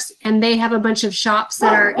used books, and they have a bunch of shops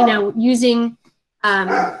that are, using.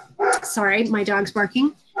 Sorry, my dog's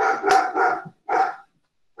barking.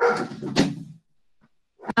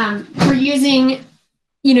 We're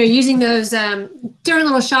using those different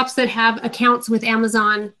little shops that have accounts with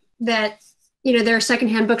Amazon that, they're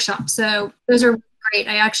secondhand bookshops. So those are great.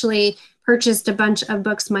 I actually purchased a bunch of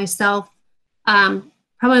books myself,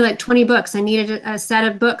 probably like 20 books. I needed a set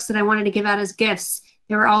of books that I wanted to give out as gifts.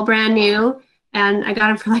 They were all brand new, and I got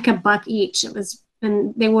them for like $1 each.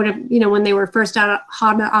 And they would have, when they were first hot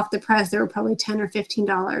off the press, they were probably $10 or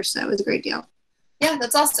 $15. So it was a great deal. Yeah,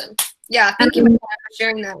 that's awesome. Yeah, thank you for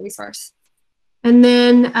sharing that resource. And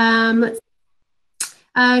then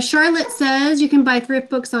Charlotte says you can buy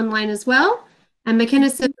thrift books online as well. And McKenna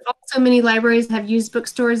says also many libraries have used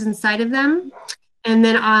bookstores inside of them. And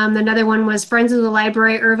then another one was Friends of the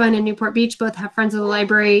Library. Irvine and Newport Beach both have Friends of the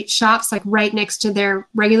Library shops like right next to their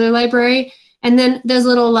regular library. And then there's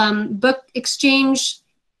little book exchange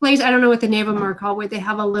place. I don't know what the name of them are called, where they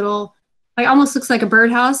have a little, like almost looks like a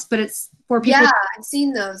birdhouse, but it's for people. Yeah, I've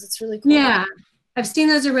seen those. It's really cool. Yeah, I've seen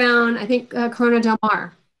those around, I think, Corona Del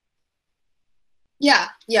Mar. Yeah.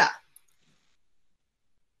 Yeah,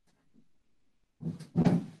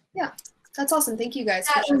 that's awesome. Thank you guys.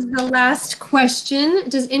 That was the last question.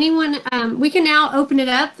 Does anyone, we can now open it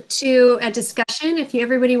up to a discussion if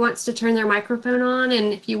everybody wants to turn their microphone on,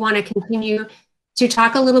 and if you want to continue to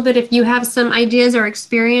talk a little bit, if you have some ideas or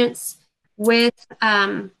experience with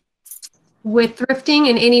thrifting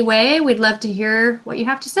in any way, we'd love to hear what you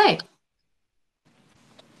have to say.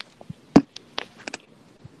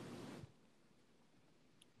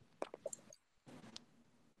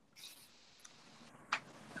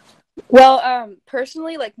 Well,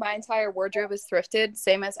 personally, like my entire wardrobe is thrifted,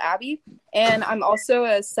 same as Abby. And I'm also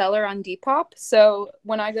a seller on Depop. So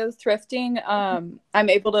when I go thrifting, I'm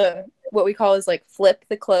able to, what we call is like flip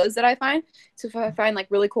the clothes that I find. So if I find like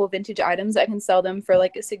really cool vintage items, I can sell them for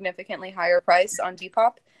like a significantly higher price on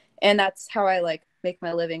Depop. And that's how I like make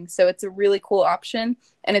my living. So it's a really cool option.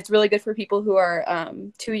 And it's really good for people who are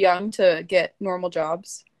too young to get normal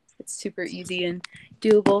jobs. It's super easy and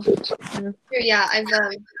doable. Yeah,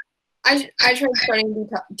 I tried starting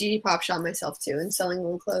Depop shop myself too and selling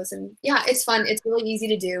little clothes, and yeah, it's fun. It's really easy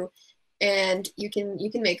to do, and you can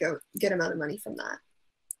make a good amount of money from that.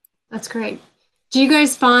 That's great. Do you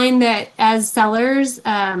guys find that as sellers,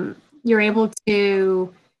 you're able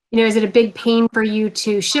to, is it a big pain for you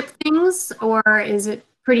to ship things, or is it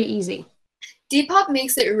pretty easy? Depop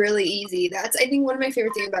makes it really easy. That's, I think, one of my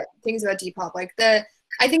favorite things about Depop. Like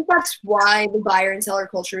I think that's why the buyer and seller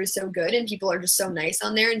culture is so good and people are just so nice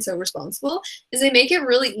on there and so responsible, is they make it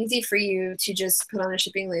really easy for you to just put on a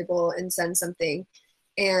shipping label and send something,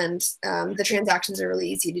 and the transactions are really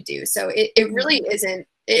easy to do. So it really isn't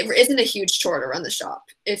a huge chore to run the shop.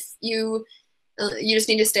 If you just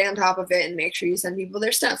need to stay on top of it and make sure you send people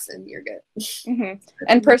their stuff, and you're good. Mm-hmm.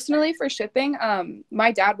 And personally, for shipping,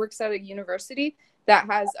 my dad works at a university that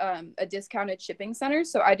has a discounted shipping center.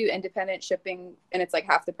 So I do independent shipping, and it's like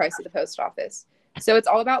half the price of the post office. So it's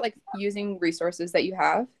all about like using resources that you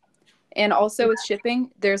have. And also with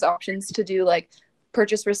shipping, there's options to do like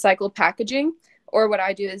purchase recycled packaging, or what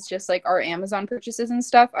I do is just like our Amazon purchases and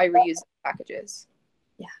stuff, I reuse packages.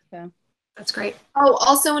 Yeah. So that's great. Oh,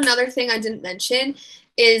 also another thing I didn't mention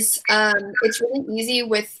is it's really easy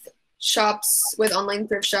with online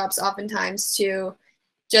thrift shops oftentimes to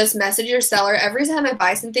just message your seller. Every time I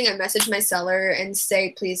buy something, I message my seller and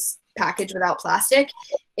say, please package without plastic.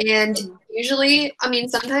 And usually, I mean,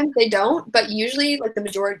 sometimes they don't, but usually like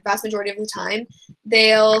the vast majority of the time,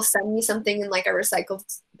 they'll send me something in like a recycled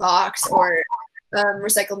box or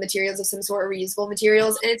recycled materials of some sort, or reusable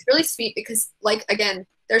materials. And it's really sweet because, like, again,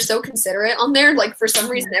 they're so considerate on there. Like for some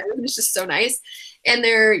reason, everyone is just so nice. And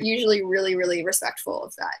they're usually really, really respectful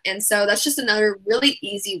of that. And so that's just another really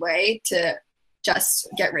easy way to just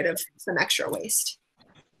get rid of some extra waste.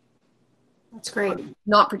 That's great.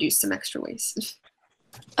 Not produce some extra waste.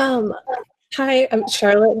 Hi, I'm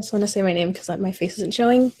Charlotte. I just want to say my name because my face isn't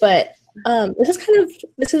showing. But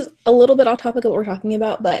this is a little bit off topic of what we're talking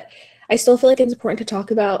about, but I still feel like it's important to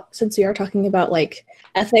talk about since we are talking about like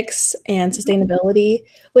ethics and sustainability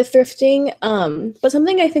with thrifting. But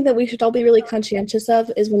something I think that we should all be really conscientious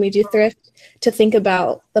of is when we do thrift to think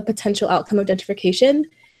about the potential outcome of gentrification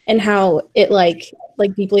and how it like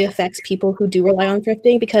deeply affects people who do rely on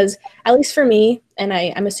thrifting. Because at least for me, and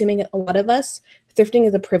I'm assuming a lot of us, thrifting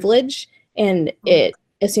is a privilege, and it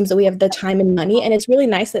seems that we have the time and money, and it's really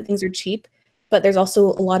nice that things are cheap. But there's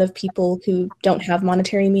also a lot of people who don't have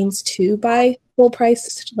monetary means to buy full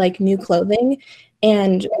price, like new clothing.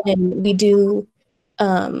 And when we do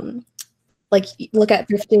like look at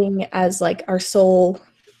thrifting as like our sole,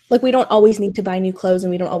 like we don't always need to buy new clothes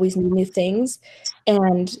and we don't always need new things.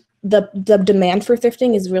 And the demand for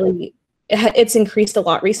thrifting is really, it's increased a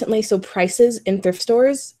lot recently. So prices in thrift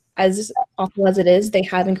stores, as awful as it is, they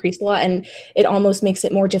have increased a lot, and it almost makes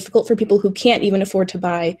it more difficult for people who can't even afford to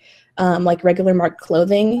buy like regular marked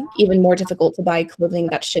clothing, even more difficult to buy clothing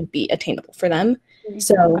that should be attainable for them.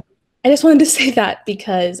 So I just wanted to say that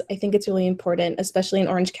because I think it's really important, especially in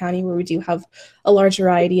Orange County, where we do have a large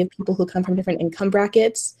variety of people who come from different income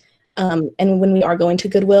brackets. And when we are going to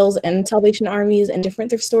Goodwills and Salvation Armies and different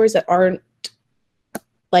thrift stores that aren't,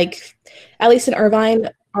 like, at least in Irvine,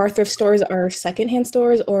 our thrift stores are secondhand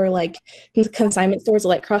stores or like consignment stores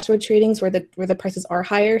like Crossroad Tradings where the prices are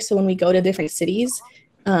higher. So when we go to different cities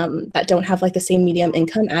that don't have like the same medium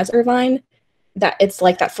income as Irvine, that it's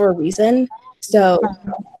like that for a reason. So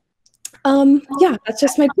yeah, that's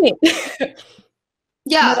just my point.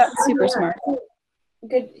 Yeah, No, that's super smart.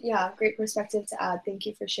 Good, yeah, great perspective to add. Thank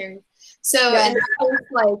you for sharing. So in this case,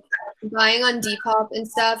 like buying on Depop and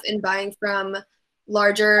stuff and buying from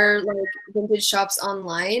larger like vintage shops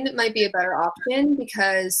online might be a better option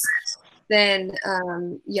because then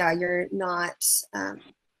yeah, you're not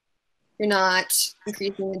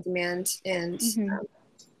increasing the demand and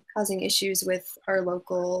causing issues with our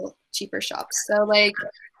local cheaper shops. So like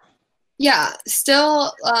yeah,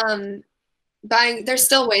 still there's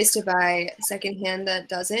still ways to buy secondhand that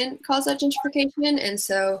doesn't cause that gentrification, and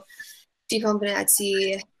so Depop and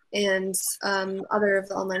Etsy and other of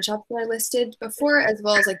the online shops that I listed before, as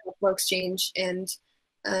well as like Buffalo Exchange and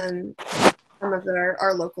some of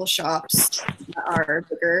our local shops that are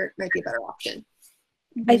bigger might be a better option.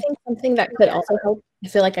 I think something that could also help, I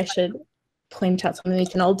feel like I should point out something we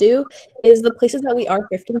can all do, is the places that we are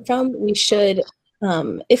thrifting from, we should,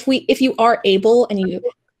 if you are able and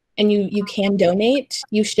you can donate,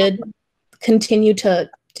 you should continue to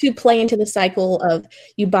play into the cycle of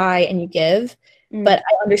you buy and you give. But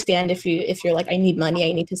I understand if you're like, I need money,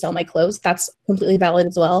 I need to sell my clothes, that's completely valid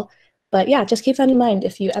as well. But yeah, just keep that in mind.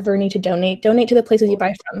 If you ever need to donate to the places you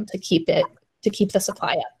buy from to keep the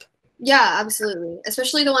supply up. Yeah, absolutely.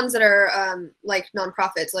 Especially the ones that are like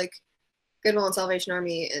nonprofits, like Goodwill and Salvation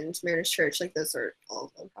Army and Mariners Church. Like those are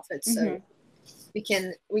all nonprofits. So we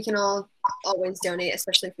can all always donate,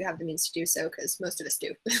 especially if we have the means to do so, because most of us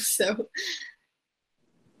do. So.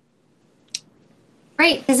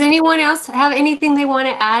 Great. Does anyone else have anything they want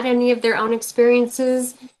to add? Any of their own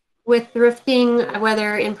experiences with thrifting,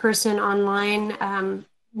 whether in person, online,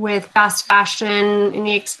 with fast fashion?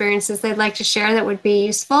 Any experiences they'd like to share that would be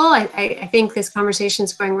useful? I think this conversation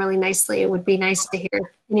is going really nicely. It would be nice to hear if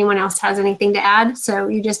anyone else has anything to add. So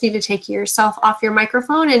you just need to take yourself off your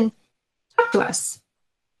microphone and talk to us.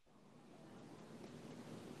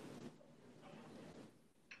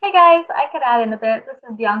 Hey guys, I could add in a bit. This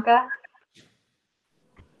is Bianca.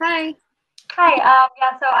 Hi. Hi.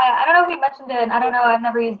 Yeah. So I don't know if you mentioned it. And I don't know. I've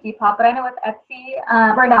never used Depop, but I know with Etsy,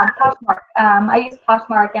 right now Poshmark. I use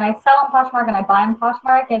Poshmark, and I sell on Poshmark, and I buy on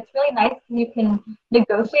Poshmark. And it's really nice because you can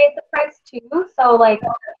negotiate the price too. So like,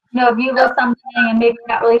 if you list something and maybe you're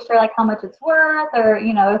not really sure like how much it's worth, or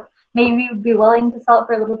if maybe you'd be willing to sell it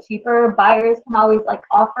for a little cheaper, buyers can always like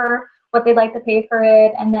offer what they'd like to pay for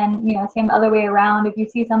it. And then same the other way around. If you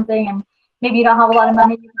see something and maybe you don't have a lot of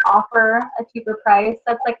money, you can offer a cheaper price.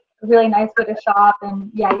 That's like a really nice way to shop,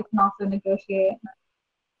 and yeah, you can also negotiate.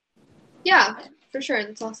 Yeah, for sure.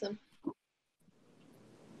 That's awesome.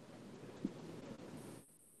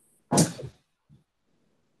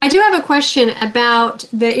 I do have a question about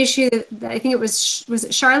the issue that I think was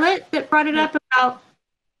it Charlotte that brought it up about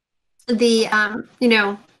the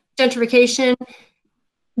gentrification.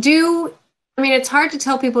 Do I mean, it's hard to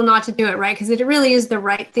tell people not to do it, right? Because it really is the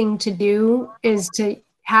right thing to do, is to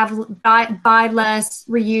buy less,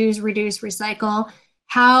 reuse, reduce, recycle.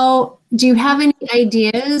 How do you have any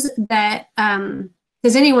ideas that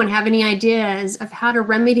does anyone have any ideas of how to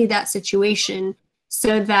remedy that situation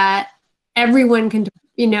so that everyone can,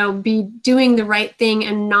 be doing the right thing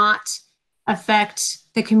and not affect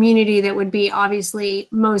the community that would be obviously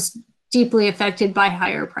most deeply affected by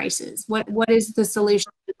higher prices? What is the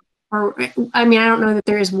solution? Or, I mean, I don't know that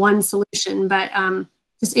there is one solution, but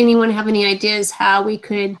does anyone have any ideas how we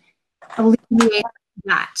could alleviate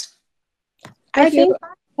that? I think.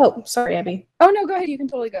 Oh, sorry, Abby. Oh no, go ahead. You can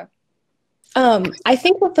totally go. I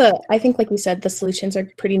think like we said, the solutions are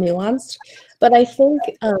pretty nuanced, but I think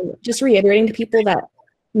just reiterating to people that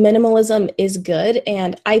minimalism is good,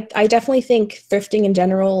 and I definitely think thrifting in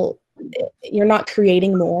general, you're not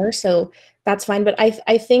creating more, so that's fine. But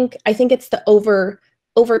I think it's the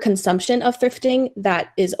overconsumption of thrifting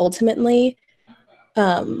that is ultimately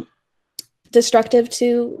destructive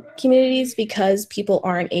to communities, because people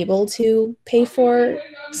aren't able to pay for.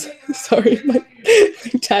 Sorry, my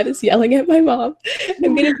dad is yelling at my mom.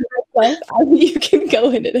 I'm gonna do myself. You can go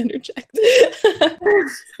in and interject.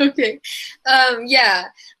 Okay. Yeah,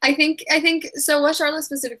 I think so. What Charlotte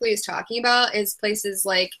specifically is talking about is places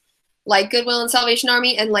like Goodwill and Salvation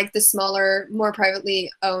Army, and like the smaller, more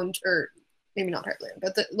privately owned, or maybe not privately owned,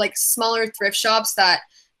 but the like smaller thrift shops that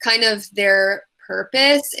kind of their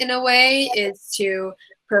purpose in a way is to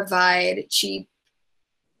provide cheap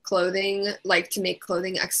clothing, like to make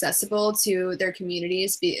clothing accessible to their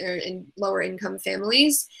communities, in lower income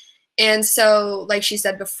families. And so, like she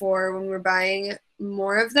said before, when we're buying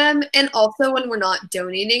more of them, and also when we're not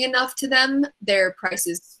donating enough to them, their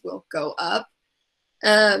prices will go up.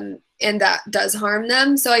 And that does harm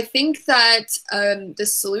them. So I think that the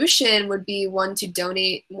solution would be, one, to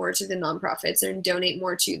donate more to the nonprofits and donate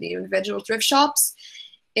more to the individual thrift shops,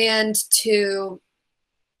 and to,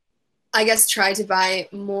 I guess, try to buy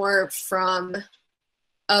more from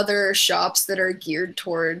other shops that are geared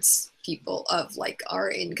towards people of like our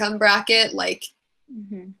income bracket, like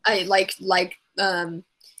I like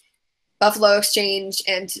Buffalo Exchange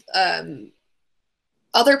and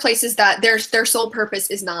other places that their sole purpose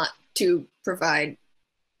is not to provide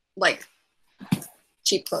like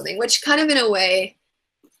cheap clothing, which kind of, in a way,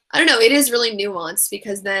 I don't know, it is really nuanced,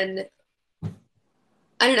 because then,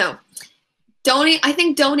 I don't know, I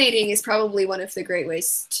think donating is probably one of the great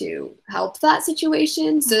ways to help that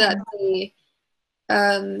situation, so that the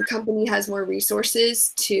company has more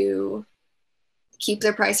resources to keep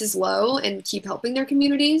their prices low and keep helping their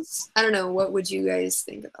communities. I don't know, what would you guys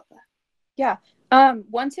think about that? Yeah.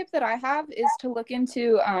 One tip that I have is to look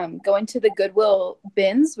into going to the Goodwill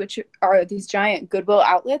bins, which are these giant Goodwill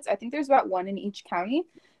outlets. I think there's about one in each county,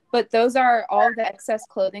 but those are all the excess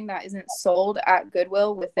clothing that isn't sold at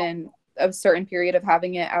Goodwill within a certain period of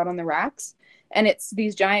having it out on the racks. And it's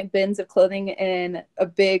these giant bins of clothing in a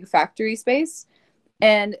big factory space,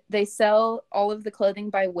 and they sell all of the clothing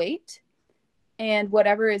by weight, and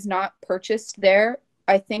whatever is not purchased there,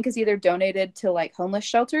 I think, is either donated to like homeless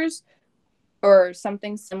shelters or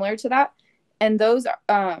something similar to that. And those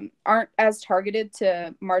aren't as targeted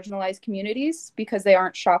to marginalized communities, because they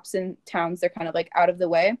aren't shops in towns. They're kind of like out of the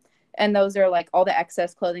way. And those are like all the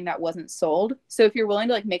excess clothing that wasn't sold. So if you're willing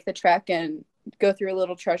to like make the trek and go through a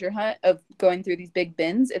little treasure hunt of going through these big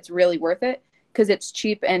bins, it's really worth it, because it's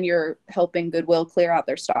cheap and you're helping Goodwill clear out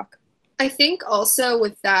their stock. I think also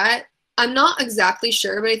with that, I'm not exactly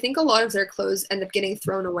sure, but I think a lot of their clothes end up getting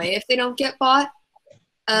thrown away if they don't get bought.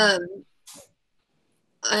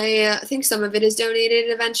 I think some of it is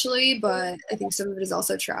donated eventually, but I think some of it is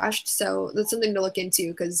also trashed. So that's something to look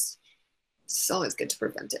into, because it's always good to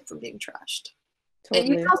prevent it from being trashed. Totally. And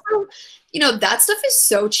you can also, that stuff is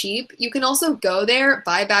so cheap. You can also go there,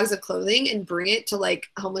 buy bags of clothing, and bring it to like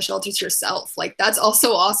homeless shelters yourself. Like, that's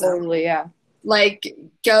also awesome. Totally, yeah. Like,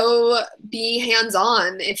 go be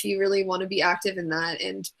hands-on if you really want to be active in that,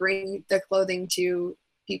 and bring the clothing to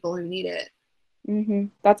people who need it.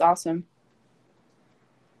 That's awesome.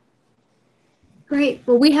 Great.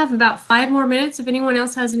 Well, we have about 5 more minutes if anyone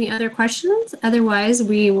else has any other questions. Otherwise,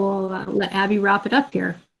 we will let Abby wrap it up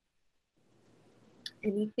here.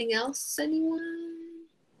 Anything else, anyone?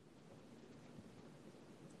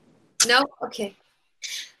 No? Okay.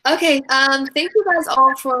 Okay. Thank you guys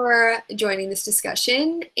all for joining this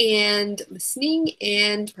discussion and listening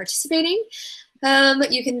and participating.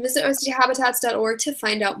 You can visit rcthabitats.org to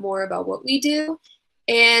find out more about what we do.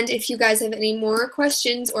 And if you guys have any more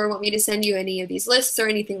questions or want me to send you any of these lists or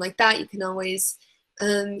anything like that, you can always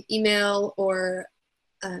email or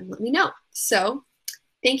let me know. So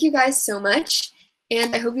Thank you guys so much,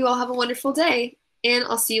 and I hope you all have a wonderful day, and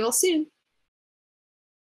I'll see you all soon.